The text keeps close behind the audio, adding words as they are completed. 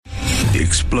The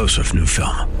explosive new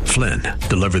film, Flynn,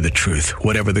 deliver the truth,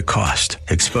 whatever the cost,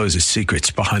 exposes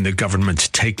secrets behind the government's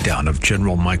takedown of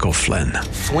General Michael Flynn.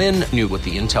 Flynn knew what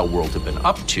the intel world had been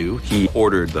up to. He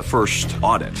ordered the first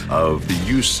audit of the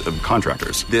use of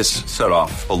contractors. This set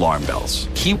off alarm bells.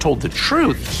 He told the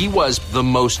truth. He was the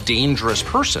most dangerous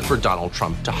person for Donald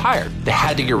Trump to hire. They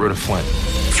had to get rid of Flynn.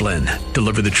 Flynn,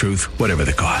 deliver the truth, whatever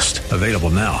the cost. Available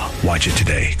now. Watch it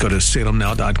today. Go to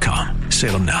salemnow.com.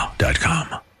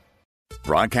 salemnow.com.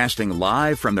 Broadcasting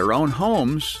live from their own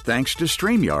homes thanks to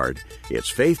StreamYard. It's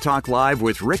Faith Talk Live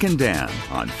with Rick and Dan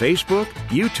on Facebook,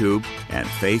 YouTube, and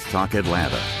Faith Talk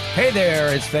Atlanta. Hey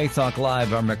there, it's Faith Talk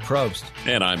Live. I'm Rick Probst.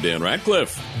 And I'm Dan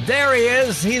Ratcliffe. There he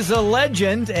is. He's a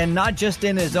legend, and not just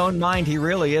in his own mind. He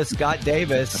really is. Scott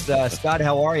Davis. Scott,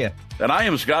 how are you? And I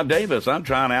am Scott Davis. I'm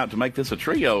trying out to make this a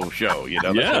trio show. You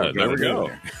know, yeah, there we go.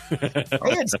 Hey,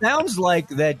 it sounds like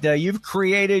that you've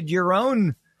created your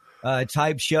own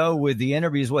type show with the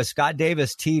interviews. What, Scott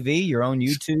Davis TV, your own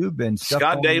YouTube and stuff?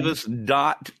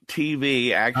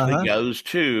 ScottDavis.tv actually goes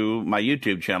to my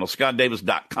YouTube channel.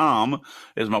 ScottDavis.com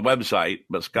is my website,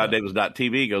 but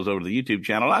ScottDavis.tv goes over to the YouTube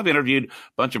channel. I've interviewed a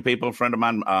bunch of people, a friend of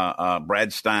mine,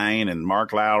 Brad Stein and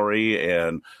Mark Lowry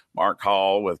and Mark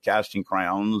Hall with Casting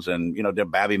Crowns and, you know,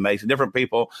 Babby Mason, different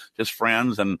people, just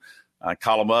friends. And I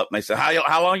call them up and they say,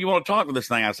 how long you want to talk to this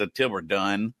thing? I said, till we're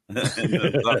done. So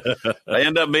they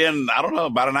end up being, I don't know,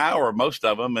 about an hour, most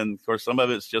of them. And of course, some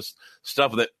of it's just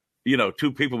stuff that, you know,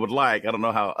 two people would like. I don't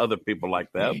know how other people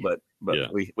like that, but yeah.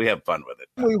 we have fun with it.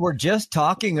 We were just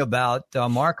talking about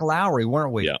Mark Lowry,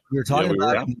 weren't we? Yeah. We were talking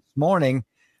about him this morning.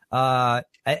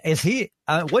 Is he,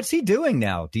 what's he doing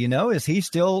now? Do you know? Is he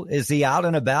out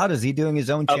and about? Is he doing his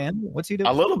own channel? What's he doing?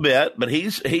 A little bit, but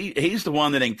he's the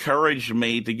one that encouraged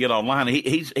me to get online.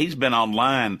 He's been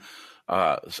online.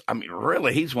 I mean,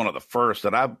 really, he's one of the first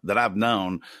that I've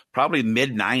known, probably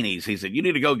mid-90s. He said, you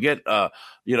need to go get,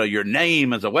 your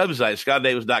name as a website,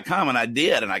 ScottDavis.com. And I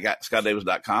did. And I got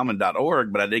ScottDavis.com and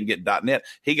 .org, but I didn't get .net.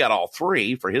 He got all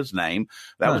three for his name.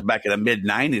 That was back in the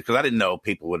mid-90s because I didn't know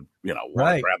people would,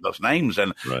 want to grab those names.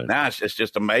 And now it's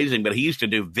just amazing. But he used to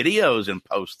do videos and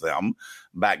post them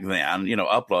back then,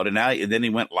 upload. And then he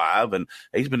went live and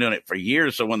he's been doing it for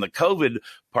years. So when the COVID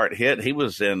part hit, he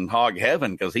was in hog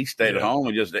heaven because he stayed at home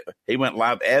and he went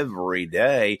live every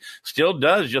day, still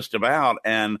does just about.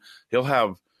 And he'll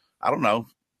have, I don't know,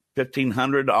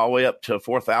 1,500 all the way up to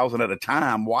 4,000 at a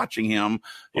time watching him,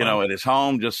 at his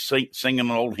home, just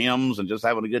singing old hymns and just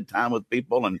having a good time with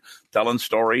people and telling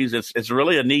stories. It's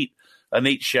really a neat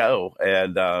show.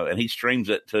 And he streams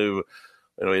it to,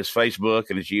 his Facebook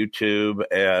and his YouTube.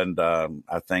 And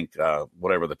I think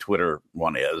whatever the Twitter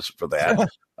one is for that.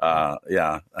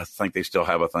 I think they still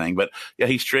have a thing, but yeah,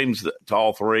 he streams to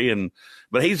all three.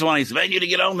 But he's the one, he said, man, you need to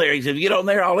get on there. He said, if you get on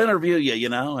there, I'll interview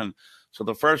you, and so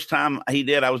the first time he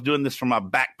did, I was doing this from my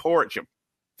back porch at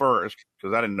first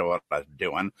because I didn't know what I was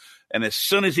doing. And as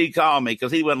soon as he called me,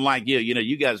 because he wasn't like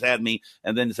you guys had me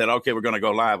and then said, okay, we're going to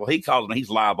go live. Well, he calls me, he's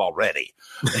live already,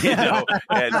 and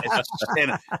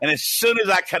as soon as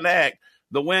I connect,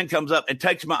 the wind comes up and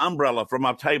takes my umbrella from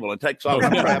my table and takes off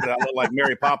my rabbit. I look like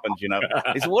Mary Poppins, He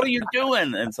said, what are you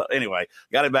doing? And so anyway,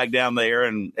 got it back down there.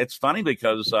 And it's funny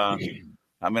because,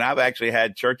 I've actually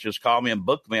had churches call me and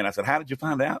book me. And I said, how did you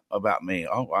find out about me?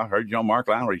 Oh, I heard you on Mark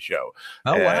Lowry's show.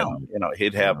 Oh, wow.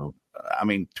 He'd have,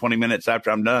 20 minutes after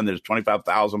I'm done, there's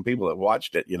 25,000 people that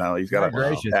watched it. He's got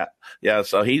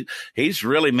so he's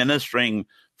really ministering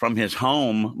from his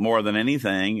home more than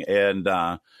anything. And,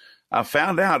 I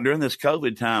found out during this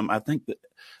COVID time, I think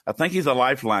he's a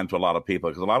lifeline to a lot of people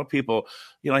because a lot of people,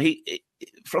 he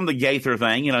from the Gaither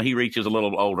thing, he reaches a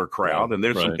little older crowd, and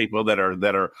there's some people that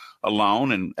are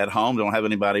alone and at home don't have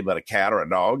anybody but a cat or a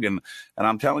dog, and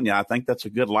I'm telling you, I think that's a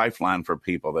good lifeline for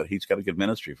people that he's got a good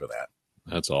ministry for that.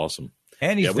 That's awesome.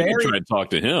 And he's we can try to talk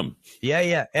to him.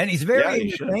 Yeah, and he's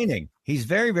very entertaining. He's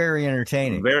very, very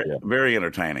entertaining. Very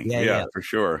entertaining. Yeah, for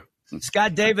sure.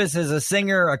 Scott Davis is a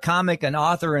singer, a comic, an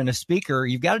author, and a speaker.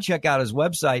 You've got to check out his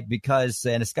website and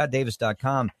it's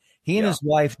ScottDavis.com. He and his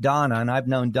wife, Donna, and I've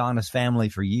known Donna's family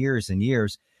for years and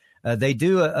years. They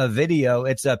do a video.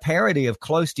 It's a parody of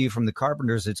Close to You from the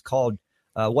Carpenters. It's called,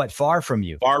 Far From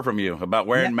You? Far From You, about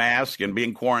wearing masks and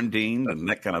being quarantined and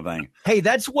that kind of thing. Hey,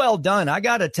 that's well done. I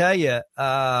got to tell you,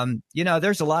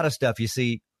 there's a lot of stuff you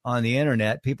see on the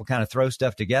internet. People kind of throw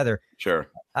stuff together. Sure.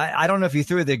 I don't know if you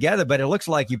threw it together, but it looks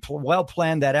like you well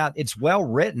planned that out. It's well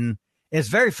written. It's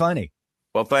very funny.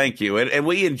 Well, thank you. And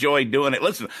we enjoy doing it.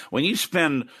 Listen, when you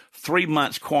spend 3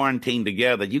 months quarantined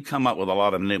together, you come up with a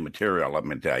lot of new material, let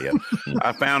me tell you.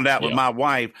 I found out with my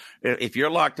wife, if you're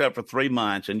locked up for 3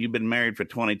 months and you've been married for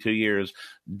 22 years,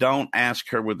 don't ask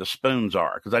her where the spoons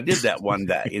are, because I did that one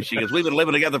day. And she goes, we've been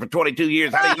living together for 22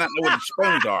 years. How do you not know where the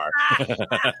spoons are?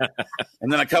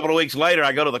 And then a couple of weeks later,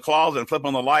 I go to the closet and flip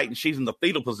on the light, and she's in the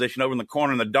fetal position over in the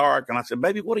corner in the dark. And I said,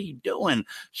 baby, what are you doing?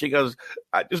 She goes,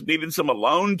 I just needed some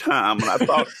alone time. And I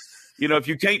thought, if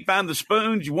you can't find the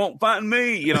spoons, you won't find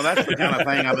me. That's the kind of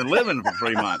thing I've been living for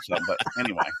 3 months. But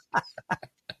anyway.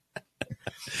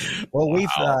 Well,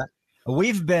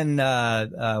 we've been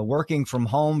working from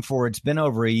home it's been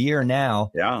over a year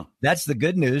now. Yeah. That's the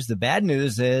good news. The bad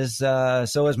news is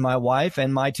so is my wife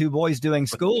and my 2 boys doing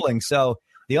schooling. So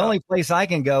the only place I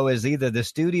can go is either the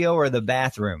studio or the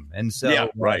bathroom. And so yeah,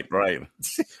 right.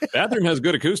 Bathroom has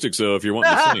good acoustics, though, if you're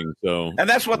wanting to sing. So, and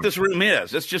that's what this room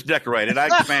is. It's just decorated. I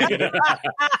expanded it.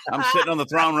 I'm sitting on the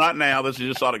throne right now. This is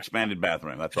just an expanded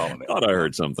bathroom. That's all it is. Thought I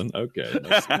heard something. Okay.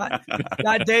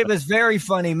 Scott Davis, very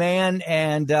funny man,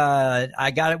 and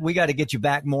we got to get you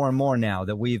back more and more now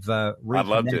that we've I'd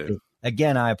love to.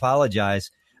 Again, I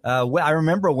apologize. I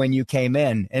remember when you came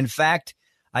in. In fact,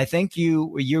 I think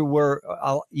you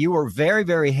were very,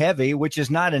 very heavy, which is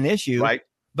not an issue. Right.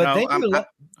 But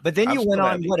then you went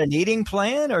on an eating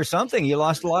plan or something. You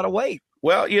lost a lot of weight.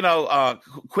 Well,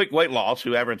 Quick Weight Loss,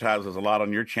 who advertises a lot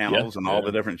on your channels and all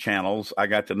the different channels, I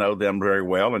got to know them very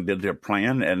well and did their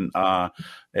plan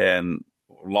and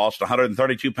lost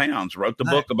 132 pounds, wrote the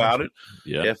book about it.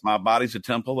 Yeah. If My Body's a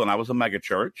Temple and I Was a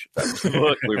Megachurch. That was the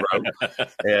book we wrote.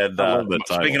 And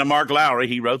speaking of Mark Lowry,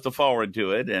 he wrote the foreword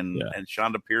to it. And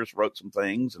Shonda Pierce wrote some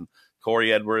things, and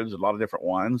Corey Edwards, a lot of different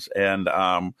ones. And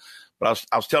but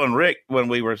I was telling Rick when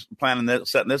we were setting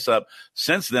this up,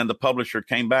 since then, the publisher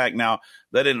came back. Now,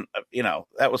 they didn't,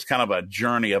 that was kind of a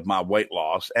journey of my weight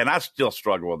loss. And I still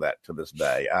struggle with that to this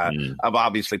day. I've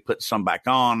obviously put some back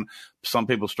on. Some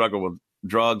people struggle with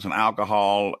drugs and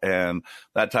alcohol and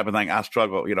that type of thing. I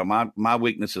struggle. My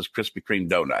weakness is Krispy Kreme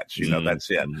donuts.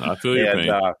 That's it. I feel your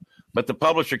pain. But the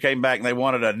publisher came back and they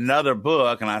wanted another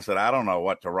book, and I said, I don't know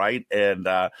what to write. And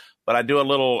but I do a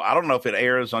little. I don't know if it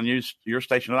airs on your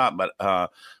station or not,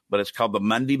 but it's called The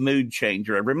Monday Mood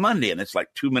Changer every Monday, and it's like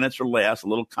 2 minutes or less, a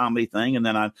little comedy thing, and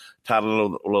then I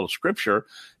title a little scripture,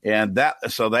 and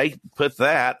so they put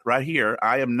that right here.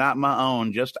 I am not my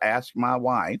own, just ask my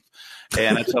wife,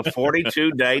 and it's a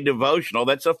 42-day devotional.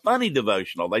 That's a funny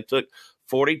devotional. They took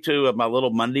 42 of my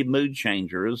little Monday Mood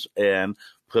Changers and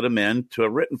put them into a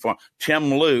written form.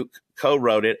 Tim Luke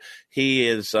co-wrote it. He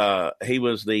was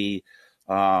the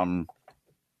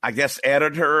I guess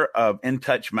editor of In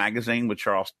Touch magazine with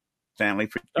Charles Stanley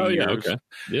for 2 years. Okay.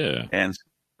 Yeah. And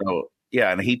so,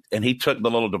 and he took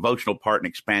the little devotional part and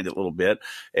expanded it a little bit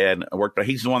and worked.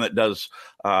 He's the one that does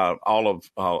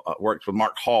works with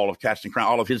Mark Hall of Casting Crown,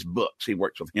 all of his books. He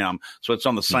works with him. So it's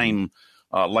on the same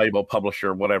label,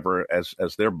 publisher, whatever,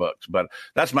 as their books. But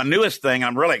that's my newest thing.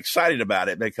 I'm really excited about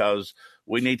it because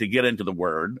we need to get into the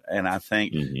Word. And I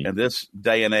think in this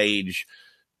day and age,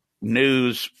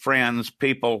 news, friends,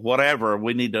 people, whatever,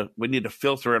 we need to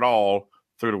filter it all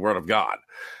through the Word of God.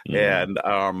 And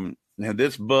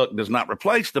this book does not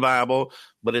replace the Bible,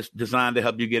 but it's designed to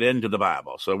help you get into the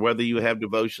Bible. So whether you have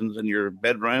devotions in your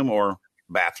bedroom or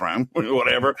bathroom,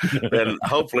 whatever, then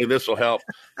hopefully this will help,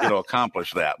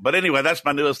 accomplish that. But anyway, that's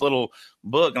my newest little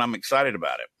book, and I'm excited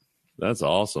about it. That's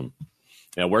awesome.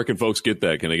 Now, where can folks get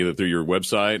that? Can they get it through your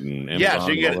website and Amazon? Yeah, so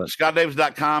you can get it.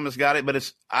 ScottDavis.com has got it, but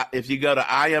it's if you go to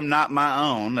I Am Not My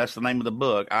Own, that's the name of the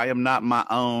book, I Am Not My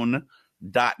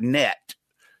Own.net.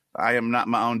 I Am Not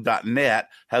My Own.net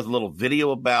has a little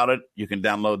video about it. You can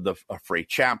download a free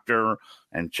chapter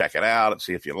and check it out and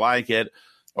see if you like it.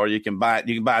 Or you can buy it.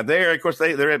 You can buy it there. Of course,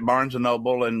 they're at Barnes &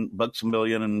 Noble and Books A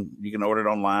Million, and you can order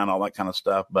it online, all that kind of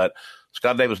stuff. But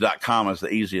ScottDavis.com is the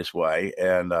easiest way,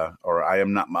 and or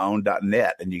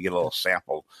IamNotMyOwn.net, and you get a little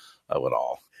sample of it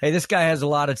all. Hey, this guy has a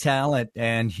lot of talent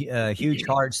and huge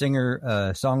heart, singer,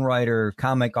 songwriter,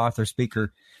 comic, author,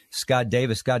 speaker, Scott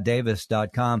Davis,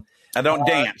 ScottDavis.com. I don't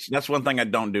dance. That's one thing I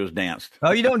don't do is dance.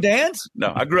 Oh, you don't dance?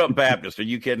 No, I grew up Baptist. Are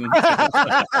you kidding? I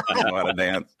don't know how to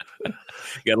dance. You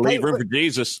got to leave room for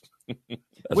Jesus.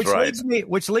 Which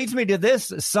leads me to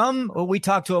this. We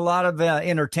talk to a lot of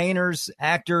entertainers,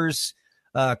 actors,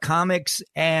 comics,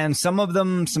 and some of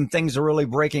them, some things are really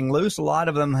breaking loose. A lot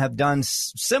of them have done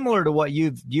similar to what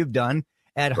you've done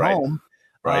at home,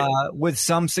 with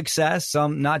some success,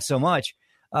 some not so much.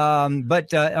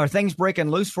 But are things breaking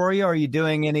loose for you? Are you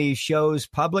doing any shows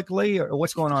publicly, or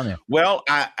what's going on there? Well,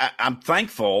 I'm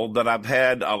thankful that I've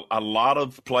had a lot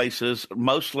of places,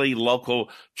 mostly local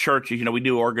churches. We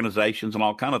do organizations and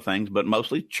all kind of things, but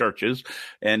mostly churches.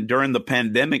 And during the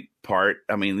pandemic part,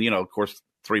 of course,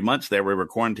 3 months there, we were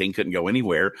quarantined, couldn't go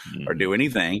anywhere or do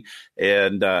anything.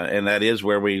 And that is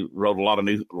where we wrote a lot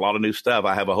of new stuff.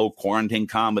 I have a whole quarantine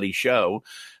comedy show.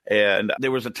 And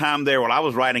there was a time there when I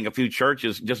was writing a few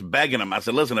churches, just begging them. I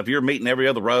said, listen, if you're meeting every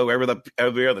other row, every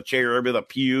other chair, every other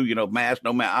pew, mask,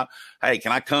 no mask, hey,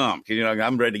 can I come?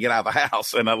 I'm ready to get out of the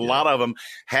house. And a lot of them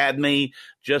had me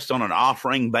just on an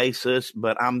offering basis.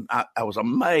 But I was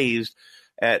amazed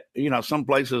at, some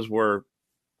places were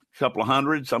a couple of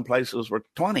hundred, some places were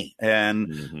 20.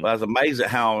 And I was amazed at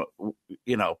how,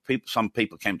 some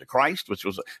people came to Christ, which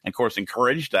was, of course,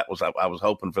 encouraged. I was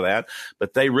hoping for that.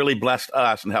 But they really blessed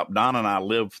us and helped Donna and I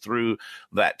live through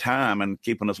that time and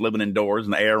keeping us living indoors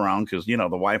and the air on because, the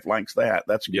wife likes that.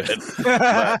 That's good.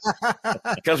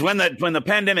 Because when the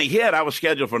pandemic hit, I was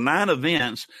scheduled for 9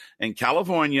 events in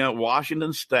California,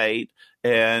 Washington State,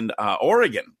 and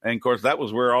Oregon. And of course, that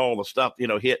was where all the stuff,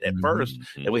 hit at first.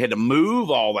 And we had to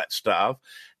move all that stuff.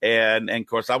 And of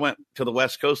course, I went to the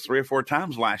West Coast 3 or 4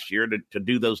 times last year to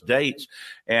do those dates.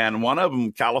 And one of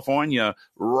them, California,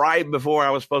 right before I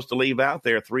was supposed to leave out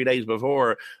there, 3 days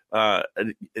before,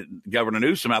 Governor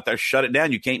Newsom out there shut it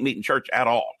down. You can't meet in church at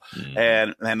all.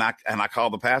 And I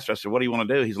called the pastor. I said, what do you want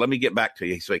to do? He said, let me get back to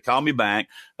you. So he called me back.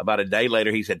 About a day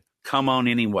later, he said, come on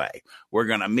anyway. We're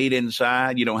going to meet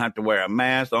inside. You don't have to wear a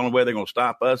mask. The only way they're going to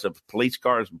stop us if police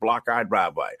cars block our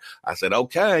driveway. I said,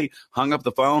 okay. Hung up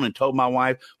the phone and told my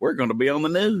wife, we're going to be on the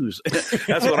news.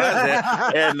 That's what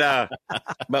I said. And,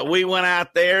 but we went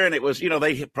out there and it was,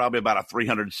 they hit probably about a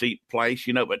 300 seat place,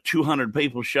 but 200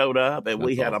 people showed up and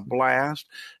we had a blast.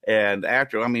 And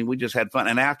we just had fun.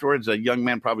 And afterwards, a young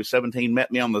man, probably 17,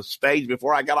 met me on the stage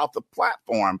before I got off the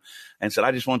platform and said,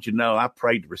 I just want you to know I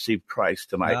prayed to receive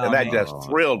Christ tonight. And that just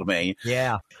thrilled me.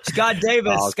 Yeah. Scott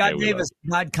Davis,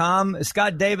 ScottDavis.com.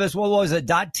 Scott Davis, what was it?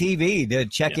 .tv to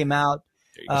check him out.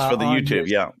 For the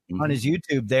YouTube, on his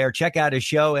YouTube there. Check out his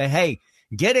show. And hey,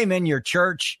 get him in your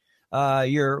church,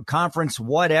 your conference,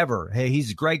 whatever. Hey,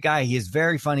 he's a great guy. He is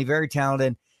very funny, very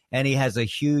talented, and he has a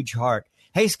huge heart.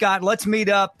 Hey, Scott, let's meet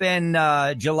up in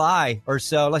July or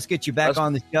so. Let's get you back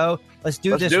on the show. Let's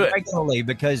do this regularly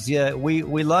because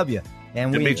we love you.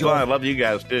 And we enjoy. I love you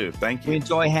guys too. Thank you. We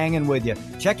enjoy hanging with you.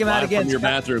 Check him out again. From your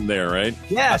bathroom there, right?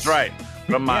 Yes. That's right.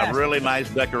 From my really nice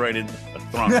decorated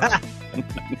throne.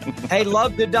 Hey,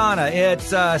 love to Donna.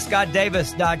 It's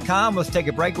ScottDavis.com. Let's take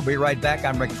a break. We'll be right back.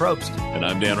 I'm Rick Probst. And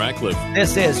I'm Dan Ratcliffe.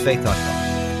 This is Faith Talk.